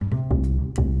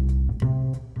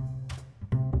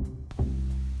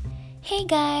Hey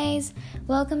guys,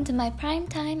 welcome to my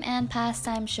primetime and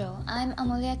pastime show. I'm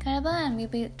Amulya Karaba and we'll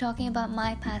be talking about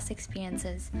my past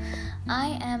experiences.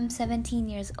 I am 17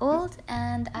 years old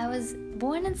and I was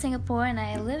born in Singapore and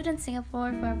I lived in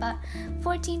Singapore for about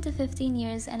 14 to 15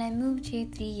 years and I moved here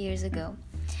 3 years ago.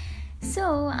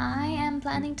 So I am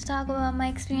planning to talk about my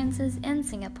experiences in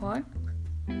Singapore.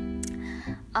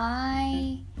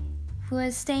 I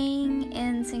was staying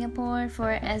in Singapore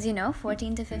for, as you know,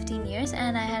 14 to 15 years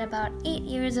and I had about 8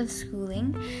 years of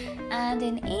schooling, and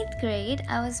in 8th grade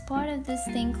I was part of this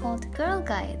thing called Girl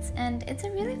Guides, and it's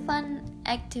a really fun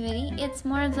activity. It's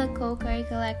more of a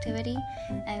co-curricular activity,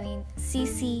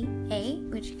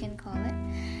 CCA, which you can call it.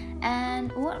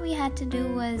 And what we had to do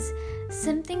was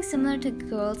something similar to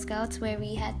Girl Scouts, where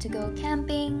we had to go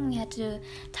camping, we had to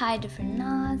tie different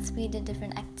knots, we did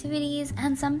different activities,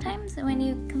 and sometimes when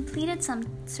you completed some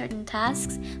certain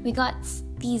tasks, we got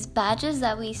these badges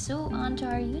that we sew onto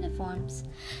our uniforms.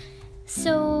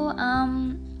 So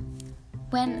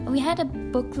when we had a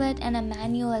booklet and a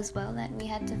manual as well that we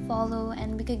had to follow,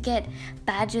 and we could get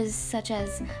badges such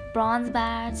as bronze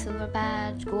badge, silver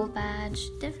badge, gold badge,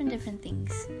 different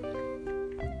things.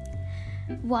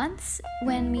 Once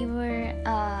when we were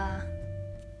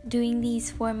doing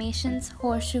these formations,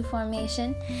 horseshoe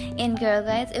formation in Girl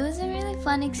Guides, it was a really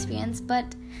fun experience, but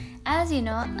as you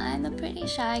know, I'm a pretty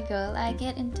shy girl. I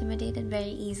get intimidated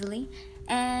very easily.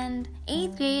 And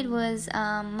 8th grade was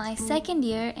my second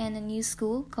year in a new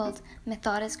school called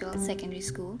Methodist Girls Secondary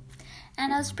School.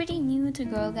 And I was pretty new to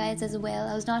Girl Guides as well.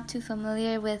 I was not too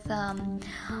familiar with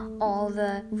all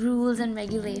the rules and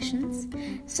regulations.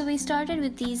 So we started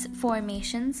with these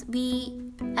formations. We,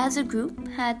 as a group,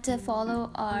 had to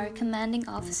follow our commanding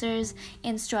officer's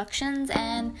instructions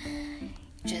and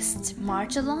just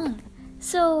march along.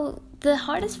 So the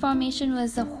hardest formation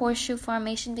was the horseshoe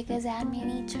formation because it had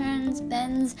many turns,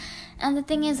 bends, and the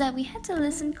thing is that we had to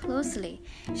listen closely.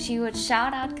 She would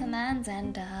shout out commands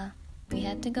and we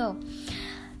had to go.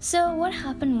 So what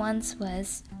happened once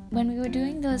was, when we were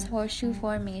doing those horseshoe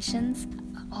formations,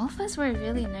 all of us were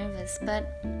really nervous, but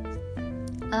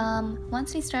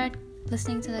once we started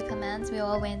listening to the commands, we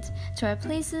all went to our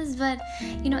places, but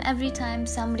every time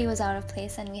somebody was out of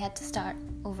place and we had to start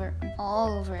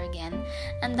all over again,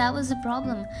 and that was the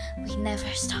problem. We never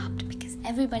stopped because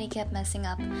everybody kept messing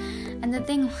up. And the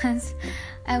thing was,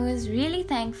 I was really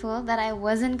thankful that I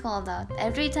wasn't called out.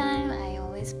 Every time I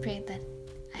always prayed that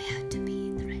I had to be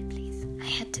in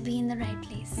the right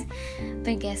place.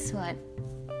 But guess what?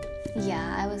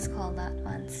 Yeah, I was called out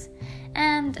once.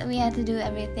 And we had to do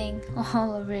everything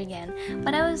all over again.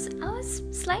 But I was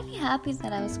slightly happy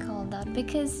that I was called out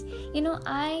because,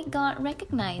 I got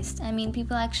recognized.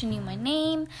 People actually knew my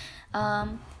name.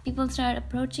 People started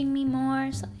approaching me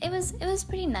more. So it was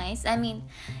pretty nice.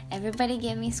 Everybody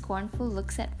gave me scornful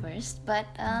looks at first, but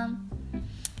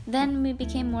then we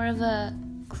became more of a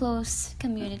close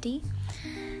community.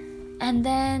 And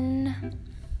then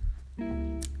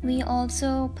we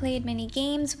also played many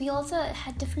games. We also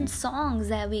had different songs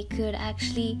that we could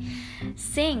actually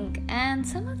sing, and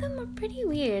some of them were pretty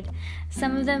weird.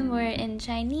 Some of them were in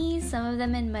Chinese, some of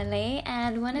them in Malay,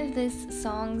 and one of these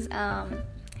songs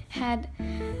had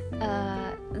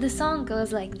the song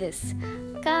goes like this: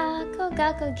 Gako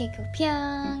gako geko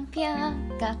piang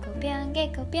piang, gako piang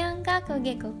geko piang, gako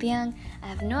geko piang. I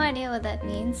have no idea what that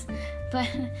means, but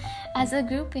as a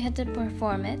group we had to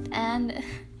perform it, and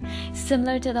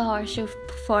similar to the horseshoe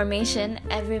formation,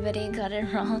 everybody got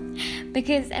it wrong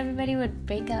because everybody would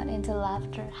break out into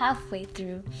laughter halfway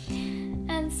through.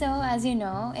 And so, as you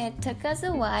know, it took us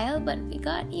a while, but we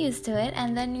got used to it,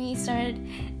 and then we started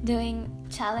doing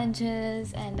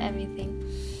challenges and everything.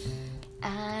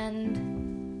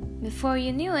 And before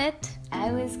you knew it,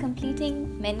 I was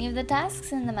completing many of the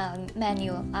tasks in the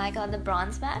manual. I got the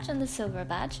bronze badge and the silver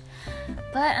badge,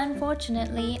 but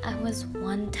unfortunately I was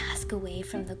one task away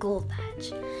from the gold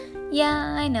badge.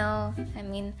 Yeah, I know.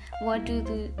 What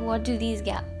do these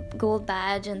gold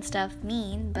badge and stuff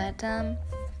mean? But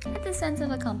it's a sense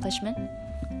of accomplishment.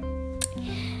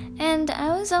 And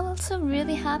I was also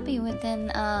really happy within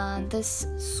this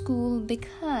school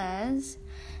because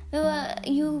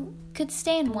you could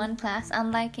stay in one class.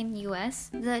 Unlike in US,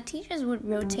 the teachers would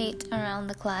rotate around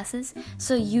the classes,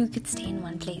 so you could stay in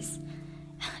one place.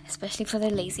 Especially for the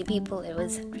lazy people, it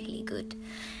was really good.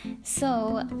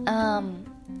 So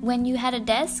when you had a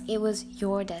desk, it was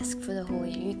your desk for the whole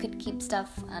year. You could keep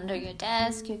stuff under your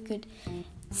desk, you could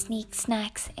sneak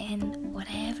snacks and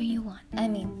whatever you want.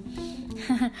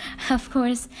 Of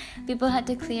course, people had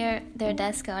to clear their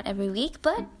desk out every week,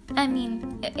 but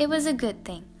it was a good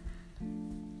thing.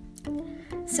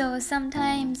 So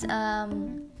sometimes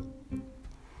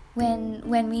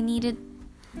when we needed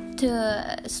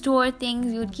to store things,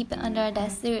 we would keep it under our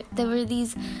desk. There were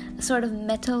these sort of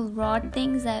metal rod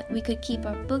things that we could keep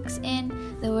our books in.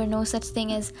 There were no such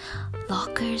thing as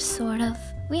lockers, sort of.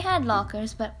 We had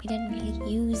lockers, but we didn't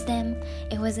really use them.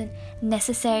 It wasn't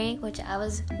necessary, which I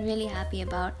was really happy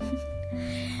about.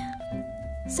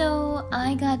 So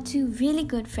I got two really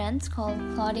good friends called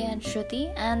Claudia and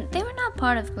Shruti, and they were not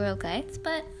part of Girl Guides,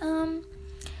 but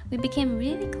we became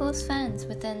really close friends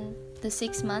within the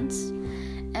 6 months,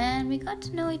 and we got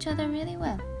to know each other really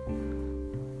well.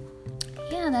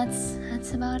 Yeah,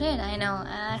 that's about it. I know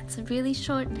it's a really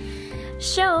short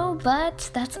show, but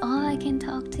that's all I can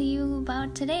talk to you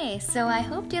about today. So I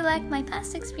hope you liked my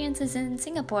past experiences in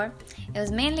Singapore. It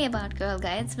was mainly about Girl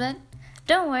Guides, but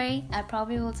don't worry, I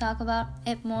probably will talk about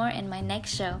it more in my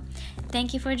next show.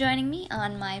 Thank you for joining me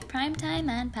on my primetime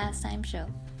and pastime show.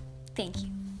 Thank you.